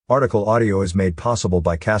Article audio is made possible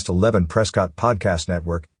by Cast 11 Prescott Podcast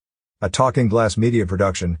Network, a Talking Glass media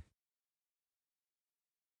production.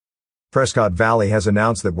 Prescott Valley has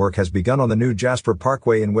announced that work has begun on the new Jasper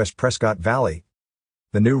Parkway in West Prescott Valley.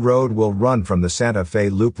 The new road will run from the Santa Fe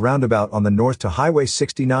Loop roundabout on the north to Highway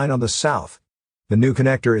 69 on the south. The new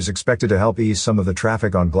connector is expected to help ease some of the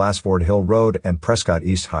traffic on Glassford Hill Road and Prescott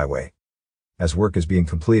East Highway. As work is being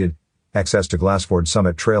completed, access to Glassford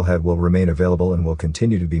Summit Trailhead will remain available and will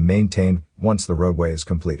continue to be maintained once the roadway is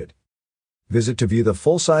completed. Visit to view the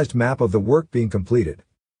full-sized map of the work being completed.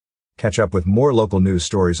 Catch up with more local news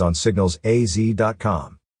stories on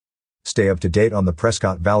signalsaz.com. Stay up to date on the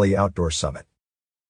Prescott Valley Outdoor Summit.